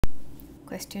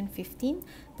Question 15.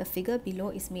 The figure below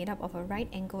is made up of a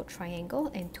right-angled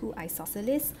triangle and two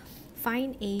isosceles.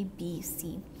 Find A, B,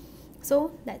 C.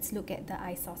 So let's look at the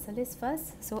isosceles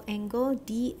first. So angle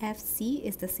DFC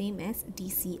is the same as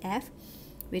DCF,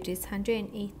 which is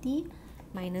 180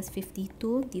 minus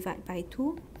 52 divided by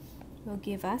 2 will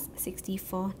give us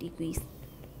 64 degrees.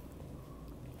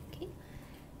 Okay.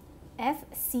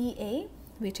 FCA,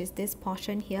 which is this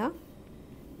portion here,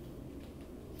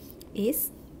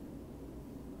 is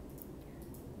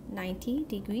 90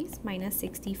 degrees minus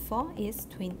 64 is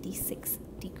 26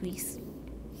 degrees.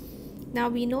 Now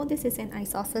we know this is an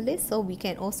isosceles, so we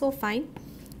can also find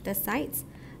the sides.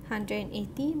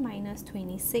 180 minus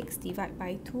 26 divided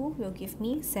by 2 will give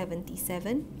me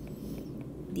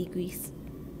 77 degrees.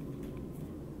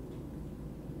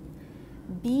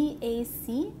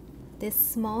 BAC, this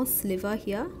small sliver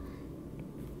here,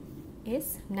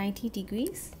 is 90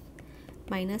 degrees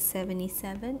minus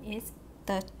 77 is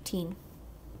 13.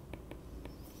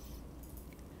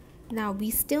 Now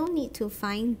we still need to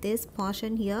find this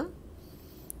portion here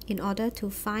in order to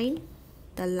find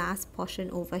the last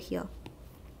portion over here.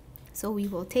 So we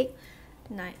will take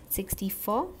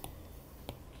 64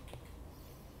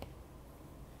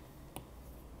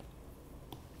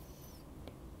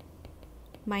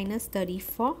 minus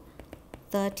 34,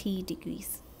 30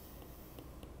 degrees.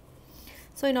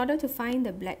 So in order to find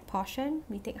the black portion,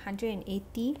 we take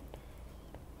 180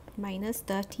 minus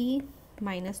 30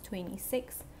 minus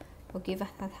 26 will give us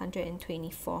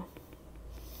 124.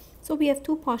 So we have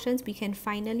two portions. We can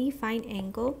finally find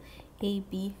angle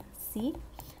ABC.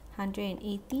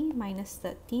 180 minus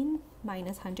 13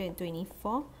 minus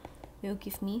 124 will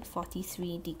give me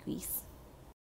 43 degrees.